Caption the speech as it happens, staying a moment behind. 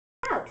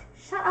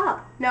Shut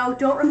up. No,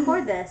 don't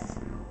record this.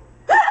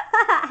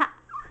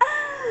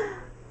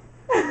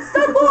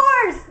 Stump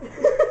wars!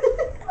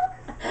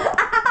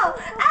 Ow!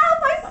 Ow,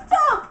 my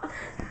stump!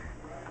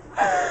 I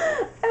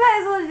might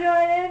as well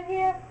join in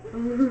here.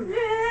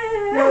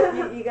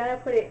 No, you gotta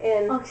put it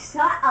in. Oh,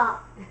 shut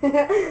up.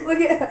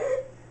 Look at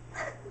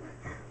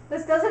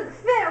This doesn't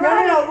fit No,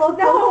 right. no, look,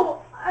 No,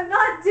 look. I'm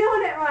not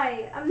doing it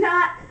right. I'm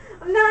not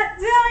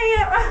doing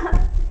it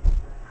right.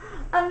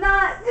 I'm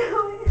not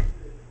doing it.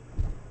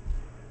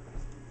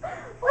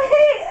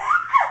 Wait.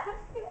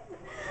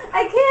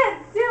 I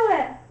can't do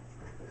it.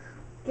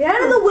 Get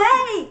out of the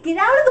way! Get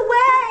out of the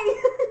way!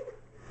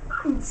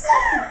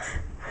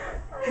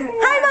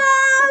 Hi,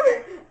 Mom!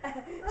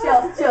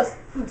 Just.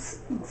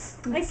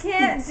 I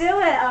can't do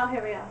it. Oh,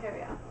 here we go.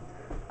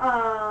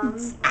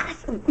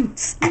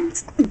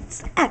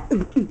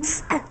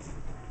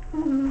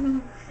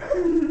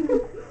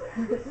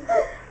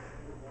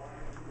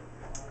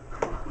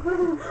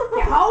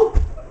 Yo!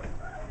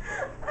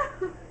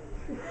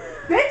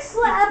 Bitch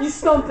slap. You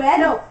stump bad?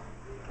 No.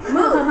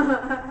 Move.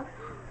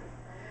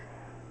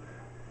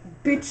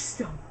 Bitch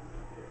stump.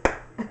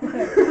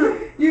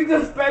 You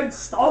just been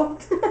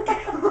stumped.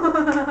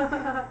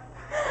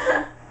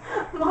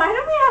 Why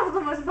do we have so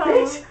much fun?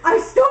 Bitch, I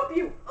stump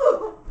you.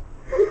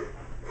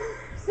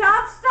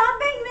 Stop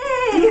stomping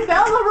me. You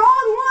fell the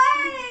wrong way.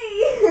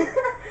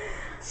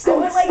 I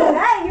went like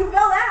that. You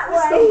fell that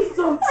way.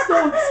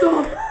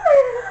 Stump.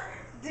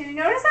 Did you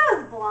notice I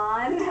was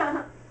blonde?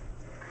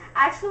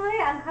 Actually,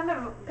 I'm kind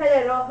of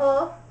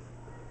Pelirrojo.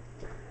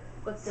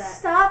 What's that?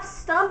 Stop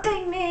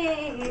stumping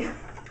me.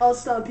 I'll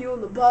stump you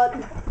in the butt.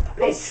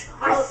 Bitch,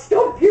 I'll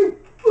stump you.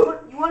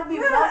 You want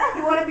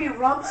to be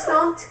rump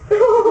stumped?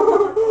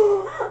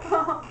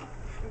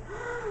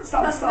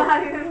 That's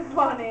not even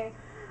funny.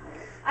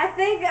 I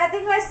think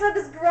my stump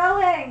is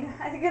growing.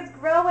 I think it's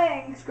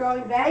growing. It's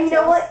growing back. And you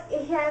know what?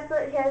 He has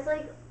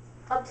like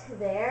up to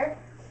there.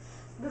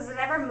 Does it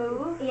ever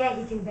move? Yeah,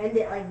 he can bend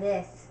it like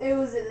this, It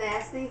was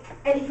nasty.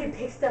 and he can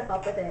pick stuff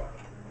up with it.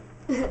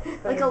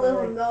 Like a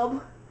little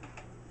nub.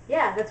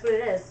 Yeah, that's what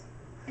it is.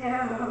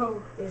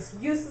 Ew. It's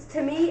useless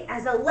to me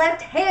as a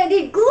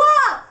left-handed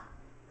glove.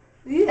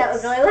 Yes. That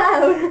was really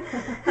loud.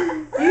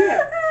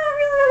 Yeah. It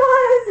really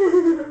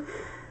was.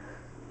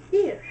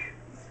 Yes.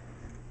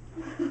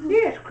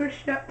 Yes,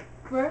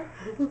 Christopher.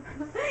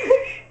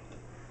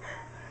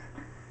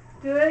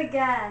 Do it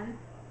again.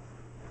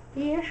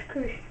 Yes,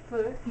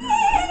 Christopher.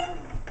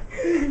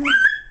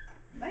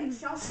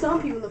 Bitch, I'll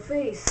stump you in the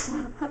face.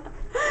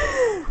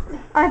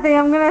 I think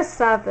I'm gonna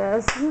stop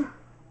this.